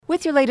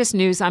With your latest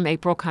news, I'm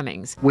April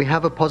Cummings. We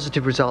have a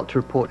positive result to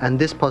report, and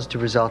this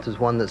positive result is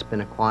one that's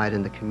been acquired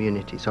in the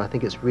community. So I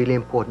think it's really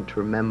important to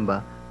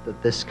remember that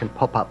this can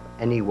pop up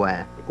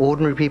anywhere.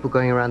 Ordinary people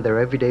going around their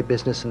everyday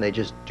business and they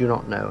just do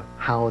not know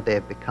how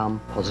they've become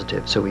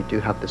positive. So we do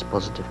have this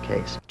positive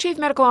case. Chief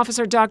Medical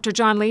Officer Dr.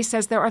 John Lee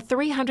says there are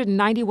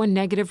 391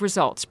 negative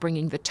results,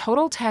 bringing the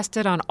total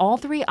tested on all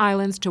 3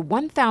 islands to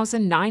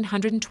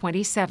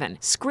 1,927.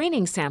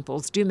 Screening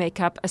samples do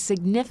make up a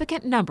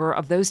significant number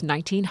of those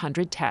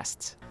 1,900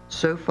 tests.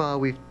 So far,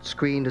 we've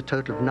screened a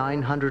total of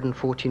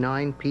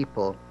 949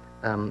 people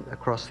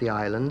across the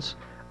islands,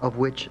 of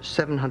which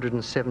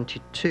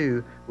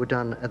 772 were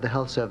done at the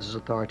Health Services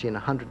Authority and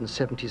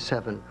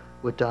 177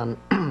 were done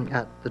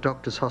at the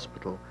Doctors'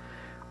 Hospital.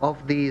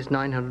 Of these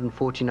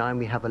 949,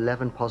 we have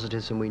 11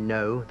 positives, and we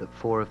know that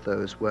 4 of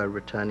those were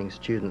returning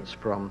students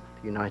from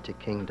the United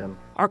Kingdom.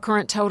 Our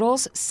current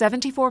totals: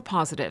 74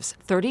 positives,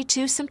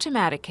 32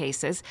 symptomatic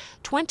cases,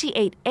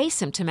 28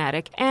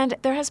 asymptomatic, and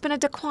there has been a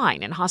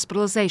decline in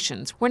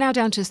hospitalizations. We're now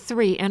down to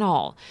 3 in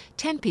all.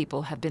 10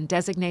 people have been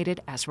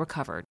designated as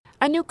recovered.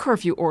 A new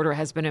curfew order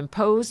has been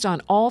imposed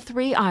on all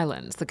 3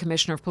 islands. The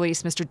Commissioner of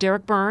Police, Mr.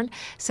 Derek Byrne,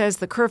 says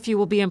the curfew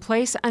will be in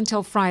place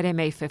until Friday,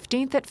 May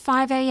 15th at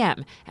 5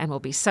 a.m. and will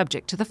be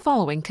subject to the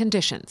following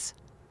conditions.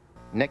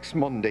 Next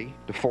Monday,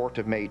 the 4th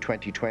of May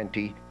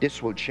 2020,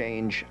 this will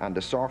change and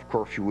the soft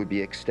curfew will be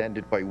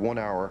extended by 1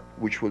 hour,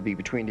 which will be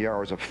between the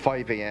hours of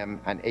 5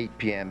 a.m. and 8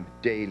 p.m.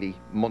 daily,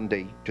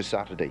 Monday to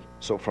Saturday.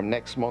 So from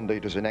next Monday,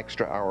 there's an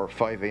extra hour,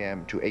 5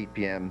 a.m. to 8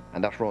 p.m.,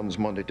 and that runs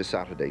Monday to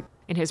Saturday.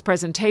 In his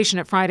presentation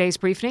at Friday's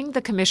briefing,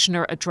 the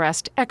Commissioner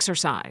addressed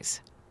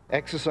exercise.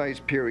 Exercise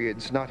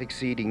periods not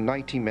exceeding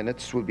 90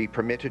 minutes will be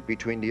permitted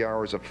between the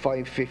hours of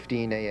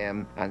 5:15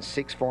 a.m. and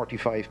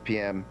 6:45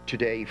 p.m.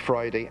 today,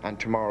 Friday, and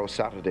tomorrow,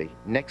 Saturday.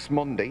 Next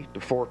Monday, the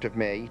 4th of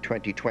May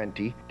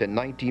 2020, the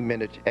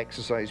 90-minute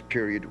exercise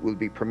period will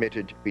be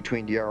permitted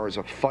between the hours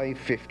of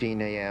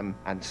 5:15 a.m.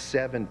 and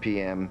 7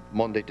 p.m.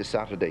 Monday to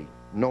Saturday.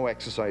 No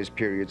exercise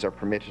periods are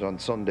permitted on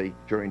Sunday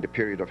during the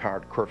period of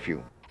hard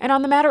curfew. And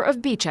on the matter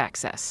of beach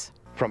access,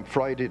 from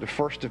Friday the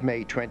 1st of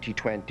May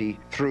 2020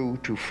 through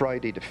to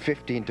Friday the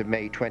 15th of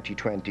May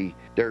 2020,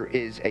 there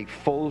is a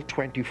full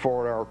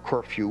 24-hour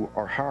curfew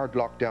or hard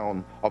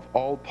lockdown of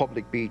all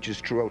public beaches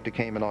throughout the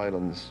Cayman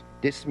Islands.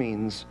 This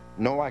means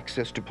no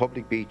access to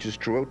public beaches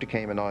throughout the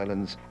Cayman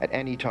Islands at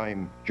any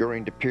time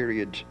during the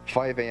period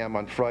 5 a.m.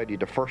 on Friday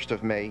the 1st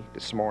of May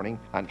this morning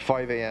and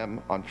 5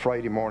 a.m. on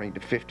Friday morning the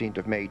 15th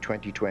of May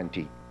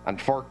 2020. And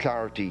for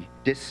clarity,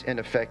 this in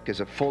effect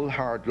is a full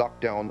hard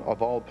lockdown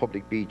of all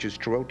public beaches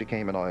throughout the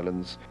Cayman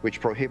Islands, which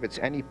prohibits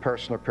any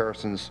person or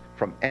persons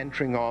from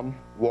entering on,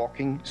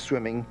 walking,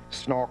 swimming,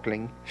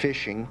 snorkeling,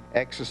 fishing,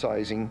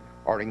 exercising,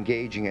 or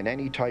engaging in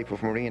any type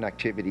of marine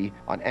activity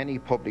on any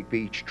public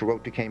beach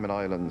throughout the Cayman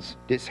Islands.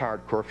 This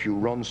hard curfew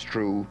runs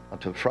through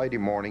until Friday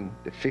morning,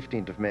 the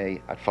 15th of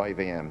May at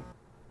 5 a.m.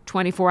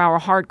 24-hour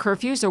hard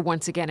curfews are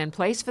once again in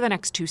place for the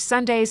next 2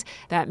 Sundays.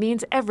 That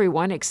means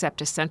everyone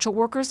except essential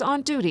workers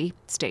on duty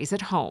stays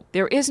at home.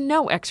 There is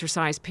no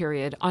exercise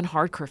period on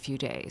hard curfew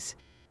days.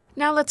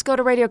 Now let's go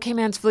to Radio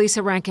Cayman's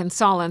Felisa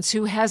Rankin-Solins,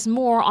 who has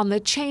more on the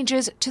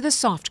changes to the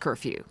soft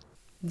curfew.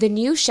 The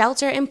new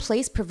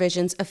shelter-in-place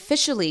provisions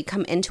officially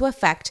come into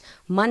effect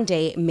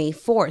Monday, May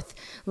 4th,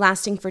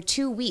 lasting for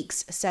 2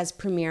 weeks, says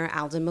Premier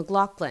Alden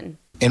McLaughlin.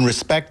 In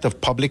respect of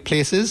public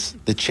places,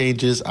 the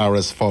changes are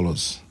as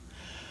follows.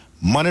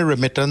 Money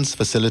remittance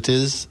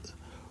facilities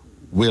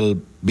will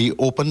be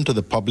open to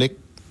the public.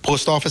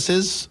 Post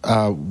offices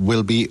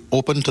will be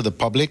open to the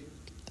public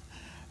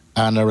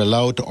and are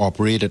allowed to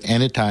operate at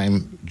any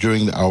time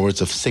during the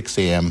hours of 6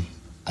 a.m.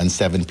 and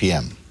 7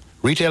 p.m.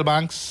 Retail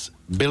banks,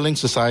 building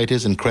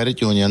societies, and credit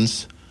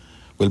unions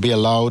will be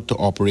allowed to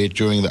operate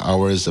during the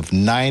hours of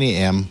 9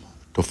 a.m.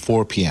 to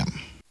 4 p.m.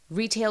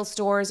 Retail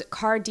stores,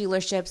 car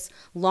dealerships,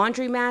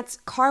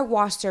 laundromats, car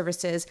wash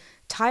services,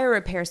 tire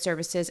repair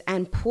services,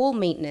 and pool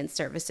maintenance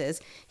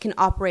services can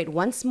operate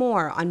once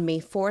more on May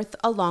 4th,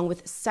 along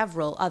with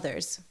several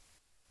others.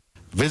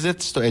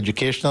 Visits to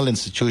educational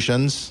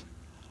institutions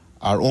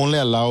are only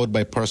allowed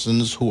by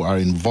persons who are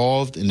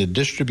involved in the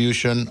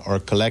distribution or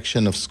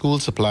collection of school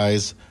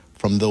supplies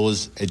from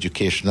those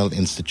educational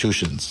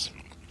institutions.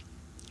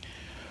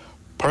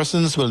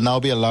 Persons will now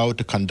be allowed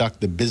to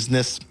conduct the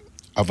business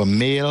of a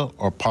mail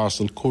or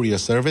parcel courier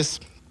service,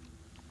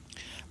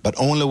 but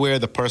only where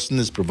the person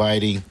is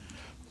providing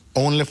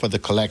only for the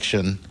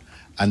collection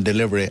and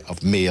delivery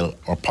of mail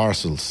or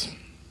parcels.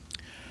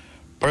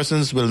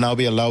 Persons will now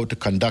be allowed to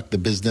conduct the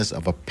business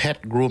of a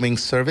pet grooming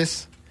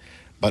service,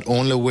 but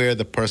only where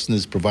the person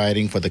is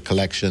providing for the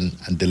collection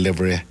and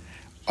delivery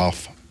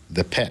of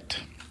the pet.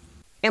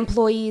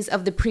 Employees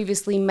of the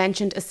previously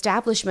mentioned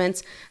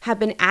establishments have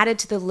been added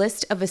to the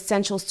list of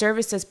essential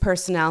services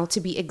personnel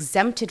to be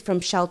exempted from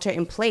shelter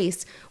in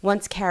place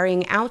once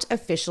carrying out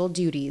official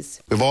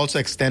duties. We've also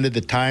extended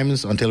the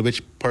times until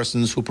which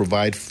persons who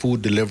provide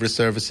food delivery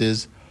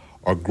services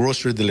or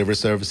grocery delivery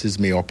services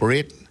may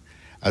operate,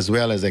 as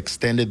well as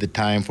extended the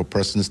time for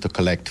persons to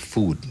collect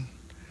food.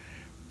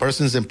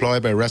 Persons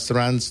employed by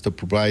restaurants to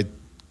provide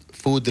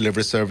food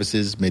delivery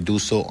services may do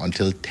so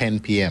until 10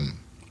 p.m.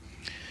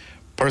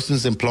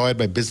 Persons employed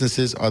by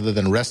businesses other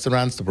than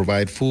restaurants to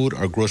provide food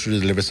or grocery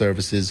delivery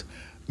services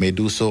may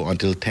do so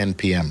until 10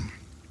 p.m.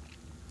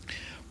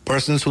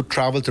 Persons who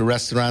travel to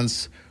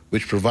restaurants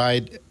which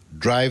provide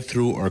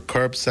drive-through or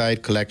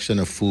curbside collection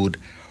of food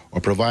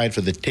or provide for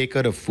the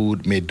takeout of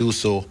food may do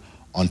so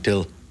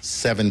until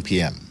 7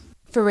 p.m.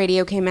 For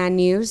Radio Cayman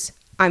News,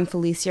 I'm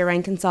Felicia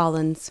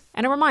Rankin-Solins.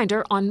 And a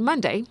reminder, on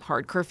Monday,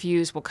 hard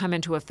curfews will come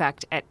into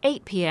effect at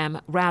 8 p.m.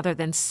 rather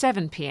than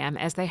 7 p.m.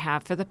 as they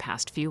have for the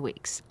past few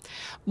weeks.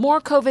 More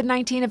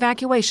COVID-19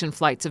 evacuation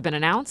flights have been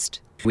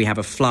announced. We have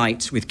a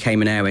flight with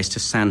Cayman Airways to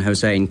San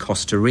Jose in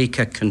Costa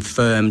Rica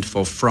confirmed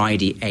for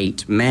Friday,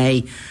 8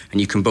 May.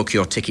 And you can book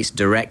your tickets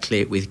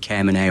directly with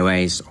Cayman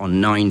Airways on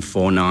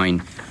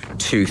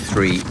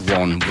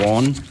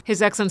 949-2311.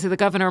 His Excellency the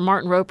Governor,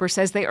 Martin Roper,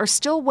 says they are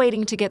still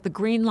waiting to get the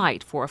green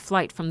light for a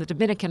flight from the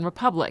Dominican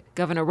Republic.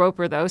 Governor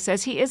Roper, though,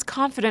 says he is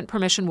confident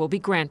permission will be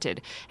granted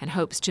and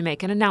hopes to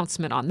make an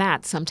announcement on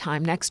that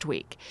sometime next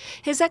week.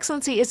 His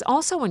Excellency is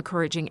also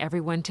encouraging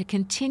everyone to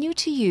continue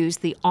to use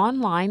the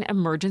online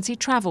emergency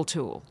travel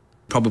tool.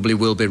 Probably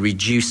will be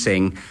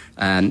reducing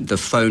the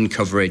phone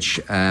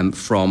coverage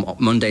from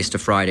Mondays to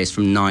Fridays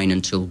from 9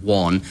 until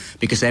 1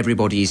 because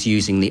everybody is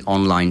using the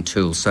online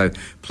tool. So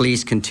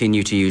please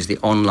continue to use the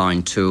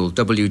online tool,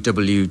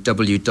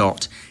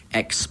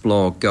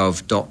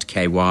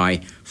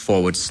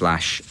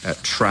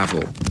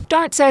 www.explore.gov.ky/travel.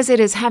 DART says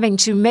it is having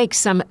to make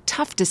some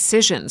tough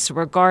decisions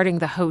regarding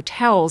the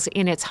hotels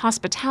in its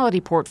hospitality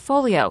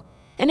portfolio.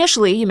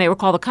 Initially, you may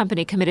recall the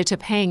company committed to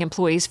paying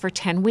employees for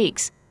 10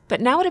 weeks. But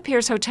now it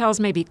appears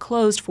hotels may be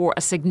closed for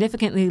a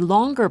significantly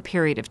longer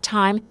period of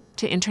time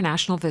to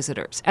international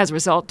visitors. As a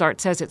result, DART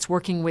says it's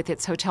working with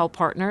its hotel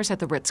partners at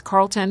the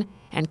Ritz-Carlton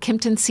and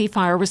Kimpton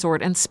Seafire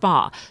Resort and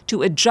Spa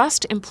to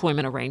adjust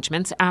employment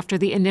arrangements after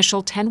the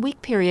initial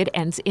 10-week period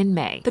ends in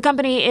May. The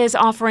company is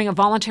offering a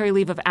voluntary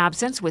leave of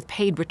absence with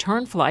paid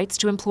return flights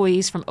to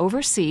employees from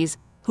overseas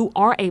who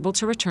are able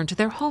to return to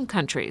their home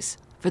countries.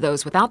 For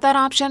those without that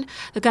option,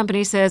 the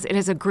company says it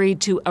has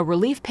agreed to a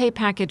relief pay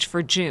package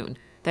for June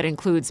that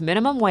includes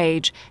minimum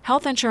wage,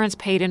 health insurance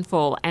paid in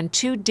full, and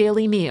 2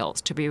 daily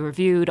meals to be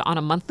reviewed on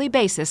a monthly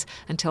basis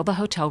until the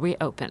hotel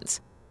reopens.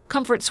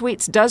 Comfort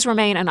Suites does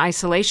remain an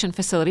isolation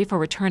facility for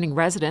returning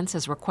residents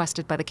as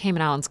requested by the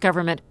Cayman Islands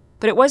government,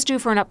 but it was due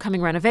for an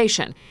upcoming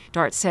renovation.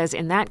 DART says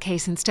in that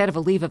case, instead of a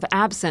leave of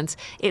absence,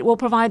 it will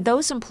provide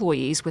those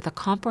employees with a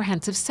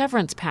comprehensive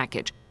severance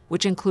package,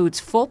 which includes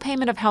full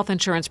payment of health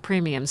insurance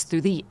premiums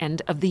through the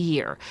end of the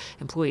year.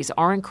 Employees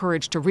are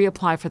encouraged to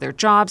reapply for their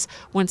jobs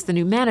once the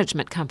new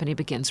management company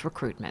begins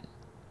recruitment.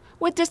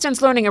 With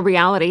distance learning a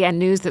reality and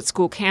news that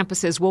school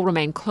campuses will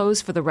remain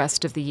closed for the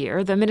rest of the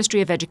year, the Ministry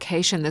of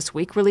Education this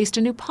week released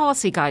a new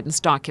policy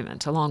guidance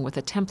document along with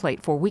a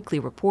template for weekly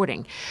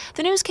reporting.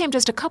 The news came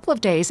just a couple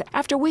of days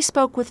after we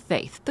spoke with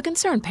Faith, the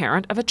concerned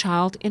parent of a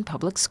child in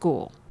public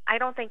school. I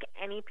don't think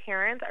any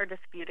parents are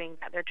disputing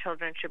that their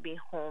children should be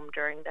home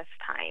during this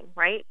time,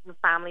 right? The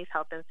family's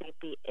health and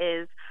safety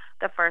is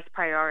the first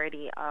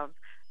priority of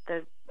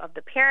the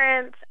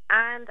parents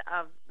and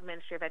of the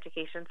Ministry of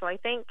Education. So I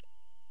think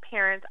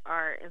parents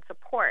are in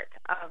support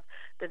of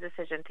the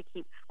decision to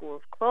keep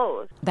schools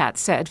closed. That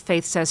said,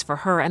 Faith says for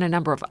her and a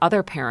number of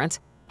other parents,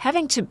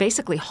 having to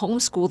basically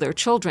homeschool their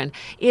children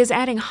is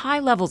adding high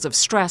levels of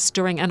stress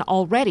during an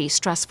already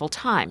stressful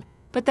time.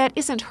 But that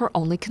isn't her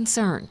only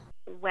concern.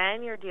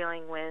 When you're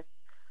dealing with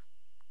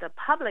the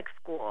public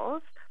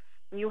schools,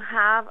 you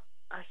have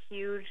a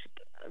huge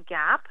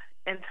gap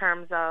in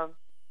terms of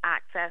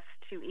access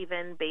to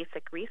even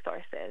basic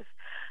resources.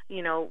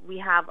 You know, we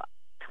have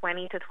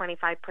 20 to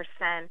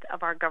 25%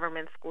 of our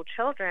government school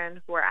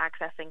children who are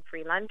accessing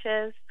free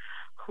lunches,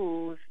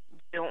 whose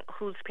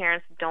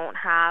parents don't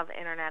have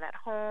internet at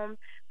home.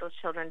 Those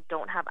children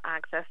don't have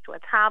access to a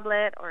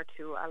tablet or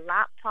to a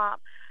laptop.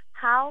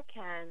 How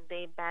can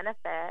they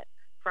benefit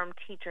from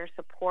teacher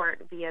support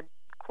via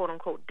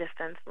quote-unquote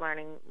distance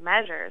learning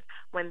measures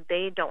when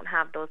they don't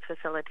have those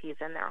facilities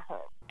in their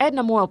home?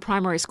 Edna Moyle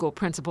Primary School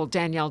Principal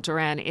Danielle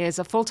Duran is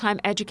a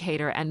full-time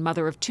educator and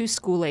mother of 2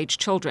 school-age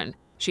children.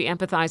 She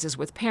empathizes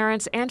with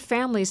parents and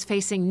families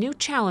facing new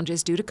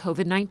challenges due to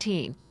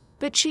COVID-19.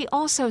 But she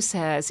also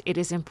says it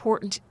is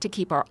important to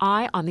keep our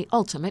eye on the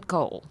ultimate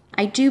goal.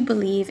 I do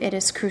believe it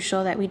is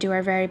crucial that we do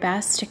our very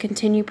best to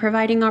continue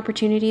providing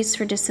opportunities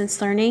for distance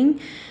learning.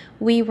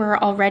 We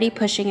were already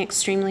pushing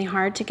extremely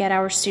hard to get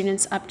our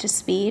students up to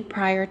speed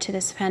prior to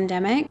this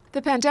pandemic.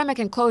 The pandemic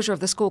and closure of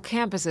the school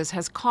campuses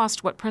has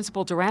cost what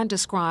Principal Duran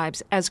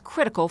describes as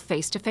critical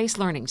face-to-face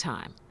learning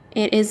time.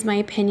 It is my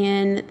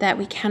opinion that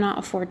we cannot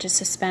afford to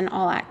suspend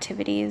all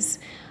activities.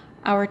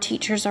 Our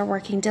teachers are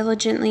working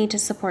diligently to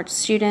support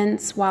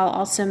students while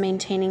also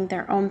maintaining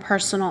their own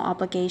personal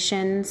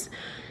obligations.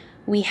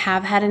 We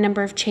have had a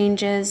number of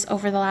changes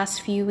over the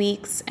last few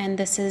weeks, and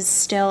this is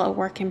still a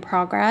work in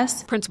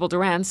progress. Principal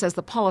Duran says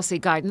the policy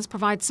guidance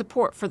provides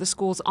support for the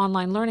school's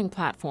online learning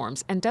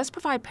platforms and does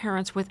provide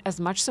parents with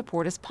as much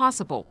support as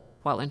possible.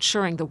 while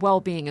ensuring the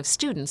well-being of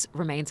students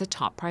remains a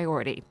top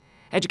priority.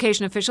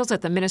 Education officials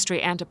at the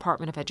Ministry and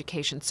Department of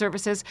Education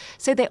Services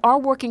say they are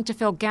working to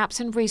fill gaps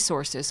in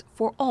resources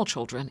for all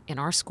children in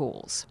our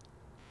schools.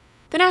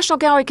 The National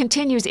Gallery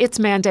continues its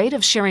mandate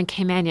of sharing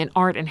Caymanian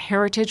art and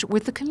heritage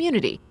with the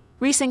community,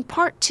 releasing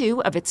Part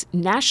 2 of its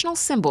National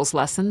Symbols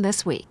lesson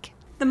this week.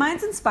 The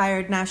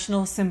Minds-inspired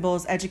National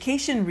Symbols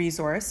Education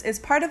Resource is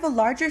part of a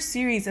larger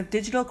series of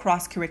digital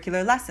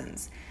cross-curricular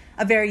lessons,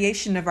 a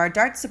variation of our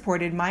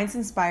DART-supported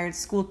Minds-inspired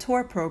school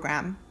tour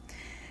program.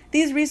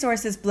 These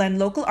resources blend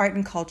local art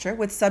and culture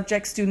with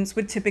subjects students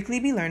would typically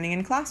be learning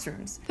in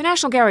classrooms. The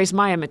National Gallery's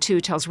Maya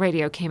Matu tells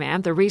Radio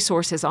Cayman the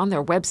resources on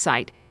their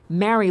website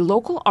marry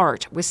local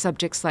art with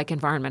subjects like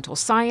environmental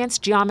science,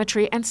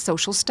 geometry, and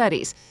social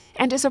studies,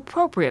 and is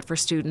appropriate for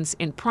students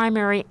in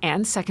primary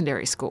and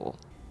secondary school.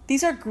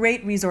 These are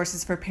great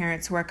resources for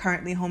parents who are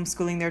currently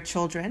homeschooling their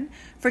children,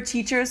 for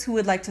teachers who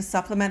would like to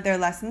supplement their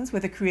lessons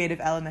with a creative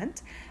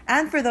element,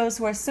 and for those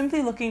who are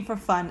simply looking for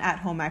fun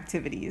at-home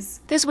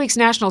activities. This week's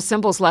National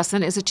Symbols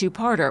lesson is a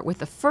two-parter, with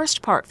the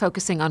first part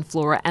focusing on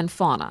flora and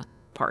fauna.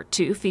 Part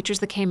 2 features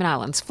the Cayman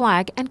Islands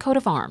flag and coat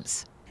of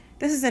arms.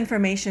 This is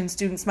information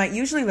students might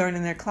usually learn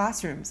in their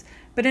classrooms,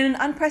 but in an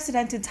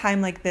unprecedented time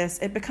like this,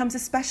 it becomes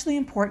especially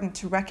important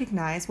to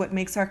recognize what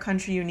makes our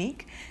country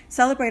unique,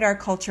 celebrate our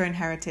culture and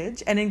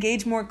heritage, and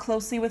engage more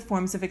closely with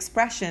forms of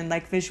expression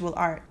like visual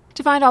art.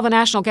 To find all the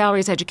National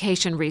Gallery's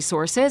education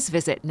resources,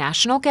 visit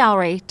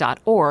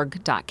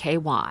nationalgallery.org.ky.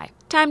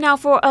 Time now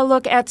for a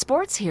look at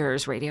sports.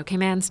 Here's Radio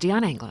Cayman's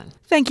Dion England.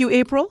 Thank you,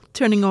 April.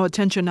 Turning our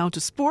attention now to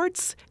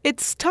sports.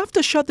 It's tough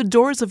to shut the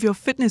doors of your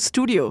fitness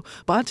studio,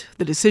 but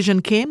the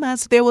decision came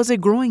as there was a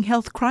growing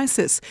health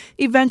crisis.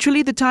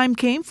 Eventually, the time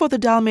came for the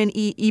Dalman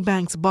E.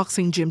 Ebanks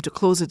Boxing Gym to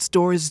close its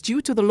doors due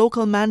to the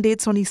local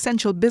mandates on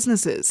essential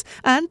businesses,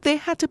 and they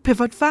had to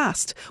pivot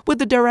fast. With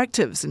the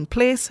directives in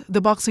place, the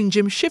boxing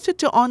gym shifted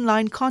to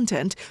online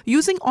content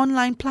using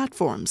online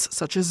platforms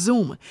such as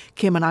Zoom.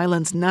 Cayman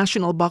Islands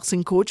national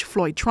boxing coach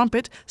Floyd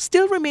Trumpet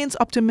still remains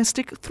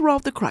optimistic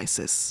throughout the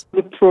crisis.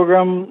 The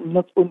program,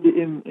 not only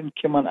in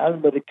Cayman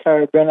Islands, but the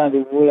Caribbean and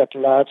the world at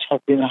large, have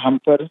been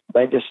hampered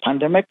by this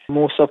pandemic.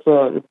 Most of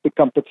the big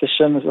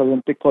competitions,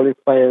 Olympic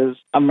qualifiers,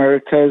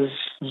 America's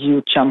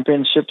Youth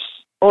Championships,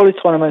 all the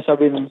tournaments have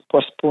been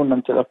postponed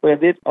until a fair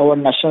date. Our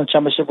national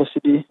championship was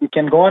to be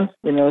weekend going,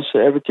 so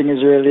everything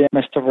is really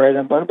messed up right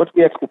now, but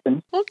we are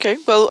coping. Okay,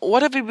 well,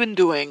 what have you been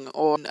doing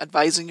or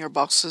advising your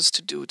boxers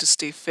to do to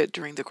stay fit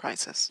during the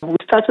crisis? We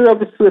started off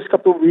the first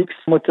couple of weeks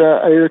with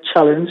a little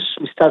challenge.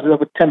 We started off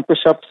with 10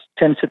 push-ups,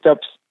 10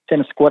 sit-ups,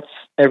 10 squats.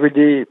 Every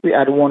day we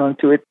add one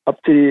onto it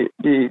up to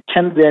the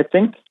 10th day, I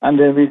think, and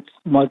then we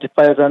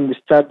multiply it and we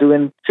start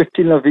doing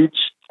 15 of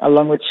each,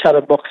 along with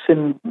shadow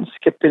boxing,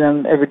 skipping,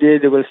 and every day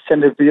they will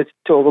send a video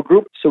to our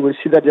group. So we'll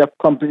see that they have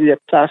completed their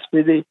task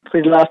for the day.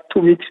 For the last 2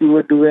 weeks, we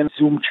were doing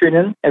Zoom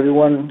training.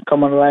 Everyone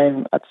come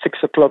online at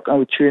 6 o'clock and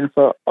we train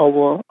for an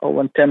hour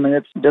and 10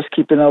 minutes, just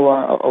keeping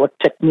our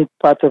technique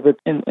part of it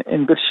in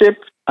good shape.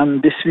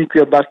 And this week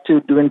we are back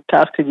to doing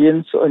task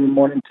again. So in the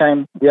morning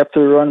time, we have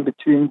to run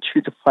between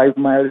 3 to 5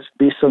 miles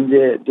based on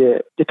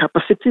the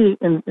capacity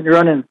in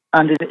running.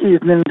 And in the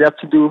evening, they have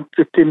to do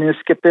 15 minutes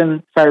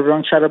skipping,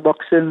 5-round shadow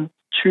boxing,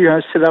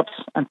 300 sit-ups,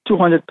 and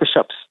 200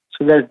 push-ups.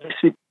 So that's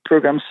this week's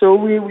program. So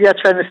we are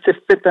trying to stay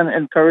fit and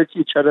encourage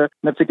each other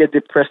not to get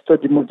depressed or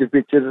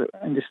demotivated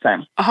in this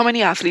time. How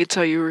many athletes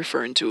are you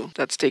referring to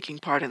that's taking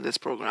part in this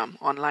program,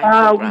 online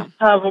program?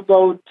 We have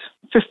about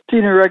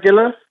 15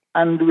 regular,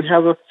 and we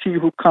have a few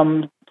who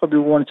come probably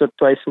once or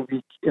twice a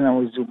week in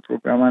our Zoom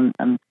program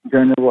and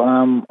during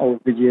our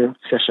video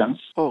sessions.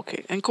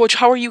 Okay. And Coach,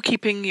 how are you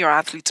keeping your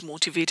athletes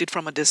motivated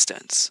from a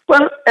distance?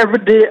 Well, every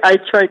day I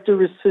try to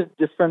research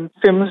different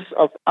films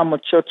of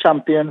amateur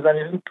champions and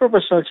even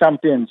professional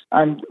champions.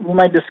 And we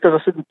might discuss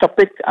a certain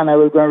topic, and I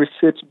will go and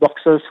research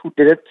boxers who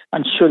did it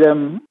and show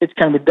them it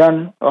can be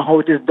done or how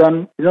it is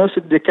done, so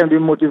they can be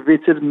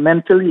motivated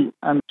mentally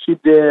and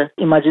keep their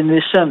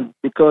imagination.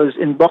 Because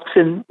in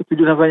boxing, if you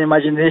don't have an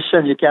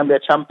imagination, you can't be a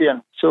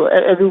champion. So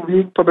every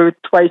week, probably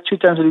 2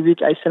 times a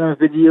week, I send them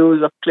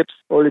videos of clips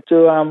or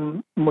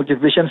little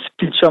motivation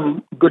speech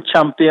from good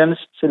champions,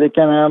 so they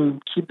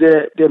can keep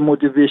their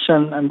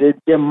motivation and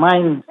their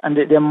mind and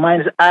their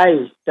mind's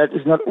eye that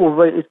is not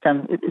over. It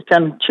can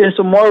change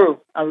tomorrow,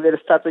 and we're going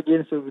to start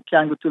again, so we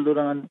can't go too low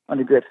on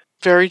the grid.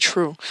 Very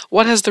true.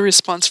 What has the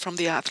response from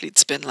the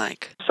athletes been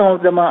like? Some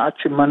of them are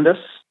tremendous,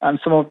 and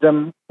some of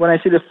them, when I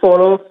see the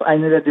follow-up, I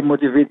know that they're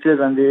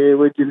motivated and they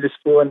were doing this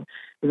for. And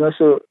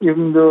so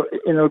even though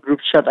in a group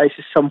chat I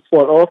see some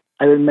fall off,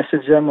 I will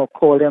message them or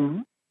call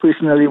them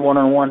personally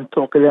one-on-one,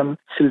 talk to them,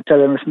 still tell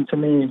them, listen to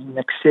me,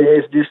 next year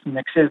is this,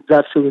 next year is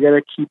that, so we got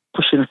to keep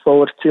pushing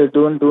forward still.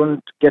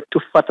 Don't get too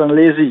fat and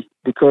lazy,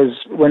 because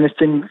when this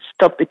thing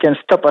stops, it can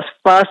stop as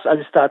fast as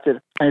it started.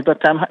 And if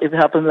it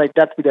happens like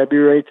that, we'd be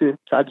ready to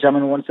start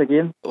jamming once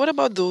again. What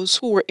about those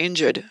who were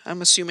injured?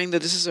 I'm assuming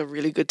that this is a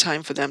really good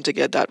time for them to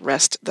get that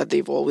rest that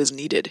they've always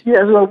needed.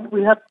 Yeah, well,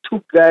 we had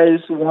 2 guys.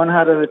 One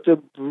had a little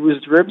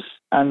bruised ribs,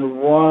 and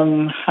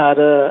one had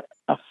a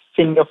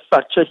finger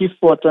fracture he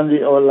fought on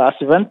our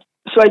last event.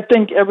 So I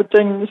think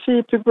everything, you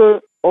see, people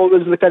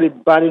always look at the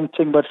bad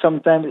thing, but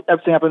sometimes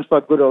everything happens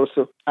for good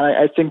also. And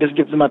I think this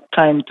gives them a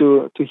time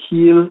to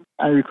heal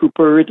and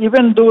recuperate,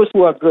 even those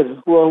who are good,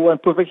 who are in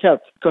perfect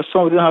health, because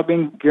some of them have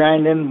been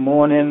grinding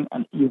morning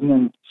and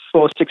evening,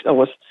 4-6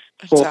 hours.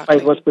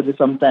 4-5 hours per day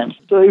sometimes.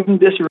 So even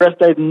this rest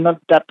that is not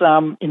that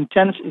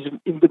intense is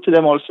good to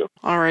them also.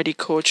 Alrighty,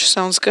 Coach.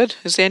 Sounds good.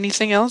 Is there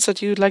anything else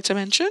that you'd like to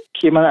mention?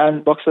 Cayman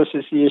Island Boxers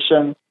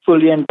Association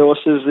fully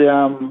endorses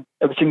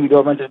everything the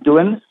government is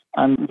doing,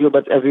 and we hope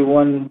that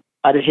everyone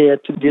adhere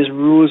to these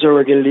rules or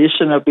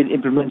regulations have been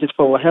implemented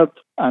for our health.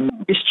 And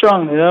be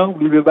strong,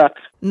 we'll be back.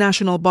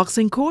 National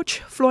boxing coach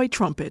Floyd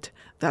Trumpet.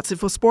 That's it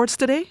for sports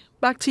today.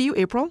 Back to you,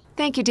 April.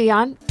 Thank you,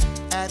 Dion.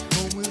 At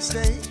home we'll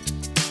stay.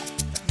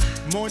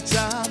 More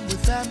time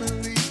with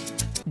family.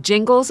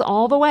 Jingles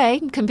all the way,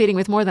 competing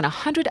with more than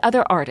 100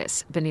 other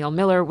artists. Benil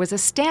Miller was a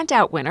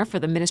standout winner for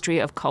the Ministry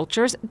of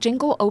Culture's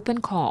Jingle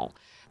Open Call.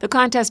 The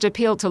contest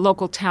appealed to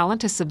local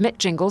talent to submit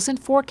jingles in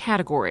 4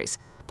 categories: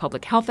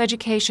 public health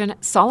education,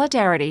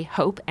 solidarity,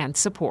 hope, and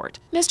support.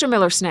 Mr.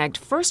 Miller snagged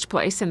first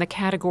place in the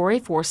category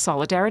for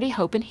solidarity,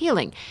 hope, and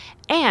healing,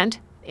 and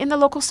in the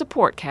local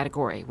support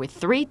category with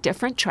 3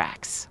 different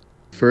tracks.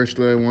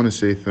 Firstly, I want to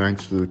say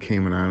thanks to the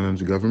Cayman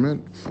Islands government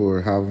for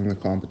having the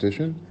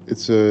competition.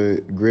 It's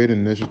a great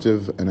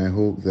initiative, and I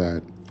hope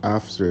that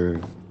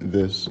after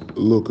this,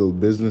 local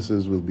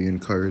businesses will be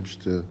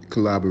encouraged to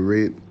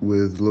collaborate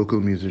with local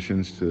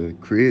musicians to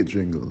create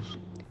jingles.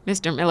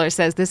 Mr. Miller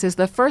says this is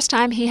the first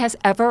time he has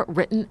ever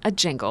written a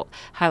jingle,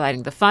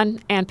 highlighting the fun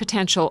and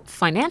potential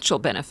financial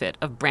benefit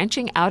of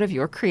branching out of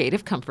your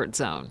creative comfort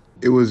zone.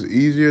 It was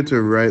easier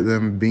to write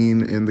them being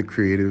in the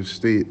creative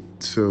state,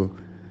 so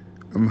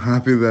I'm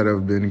happy that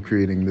I've been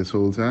creating this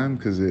whole time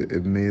because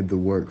it made the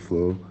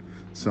workflow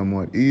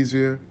somewhat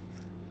easier,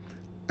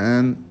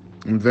 and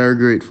I'm very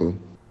grateful.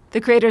 The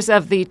creators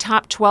of the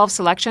top 12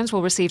 selections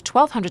will receive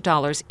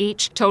 $1,200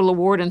 each. Total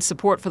award and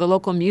support for the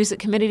local music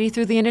community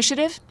through the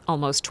initiative,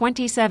 almost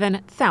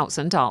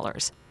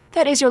 $27,000.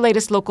 That is your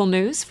latest local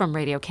news from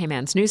Radio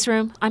Cayman's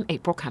newsroom. I'm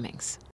April Cummings.